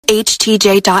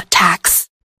HTJ.tax,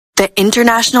 the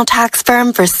international tax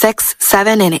firm for 6,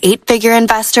 7, and 8-figure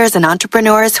investors and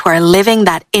entrepreneurs who are living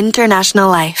that international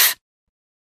life.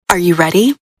 Are you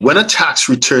ready? When are tax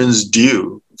returns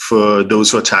due for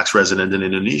those who are tax resident in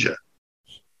Indonesia?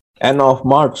 End of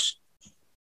March.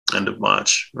 End of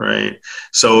March, right?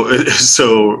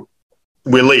 So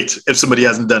we're late if somebody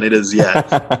hasn't done it as yet.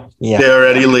 Yeah. They're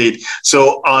already late.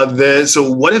 So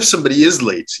what if somebody is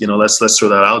late? Let's throw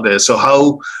that out there. So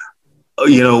how,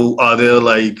 are there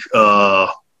like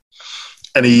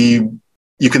any,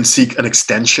 you can seek an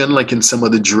extension like in some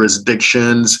of the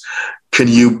jurisdictions?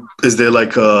 Is there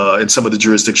like in some of the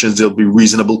jurisdictions there'll be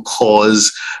reasonable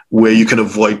cause where you can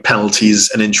avoid penalties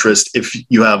and interest if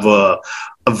you have a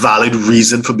valid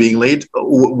reason for being late?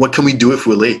 What can we do if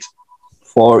we're late?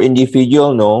 For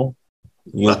individual, no.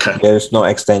 Okay. There's no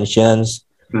extensions.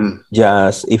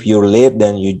 Just if you're late,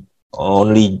 then you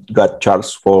only got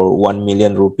charged for 1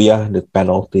 million rupiah, the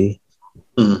penalty.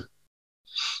 Okay.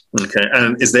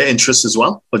 And is there interest as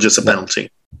well, or just a penalty?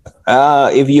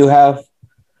 If you have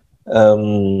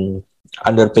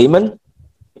underpayment,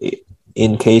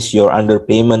 in case you're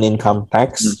underpayment income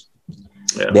tax,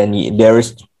 then there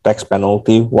is tax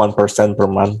penalty 1% per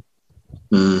month.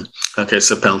 Okay,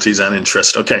 so penalties and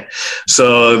interest. Okay,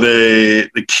 so the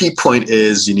key point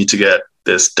is you need to get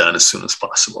this done as soon as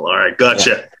possible. All right, gotcha.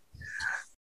 Yeah.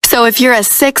 So if you're a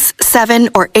 6, 7,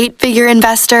 or 8-figure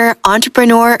investor,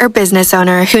 entrepreneur, or business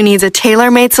owner who needs a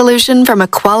tailor-made solution from a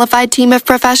qualified team of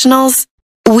professionals,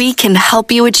 we can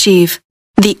help you achieve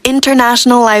the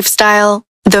international lifestyle,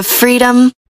 the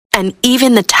freedom, and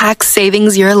even the tax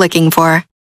savings you're looking for.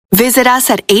 Visit us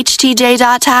at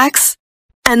htj.tax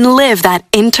and live that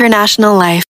international life.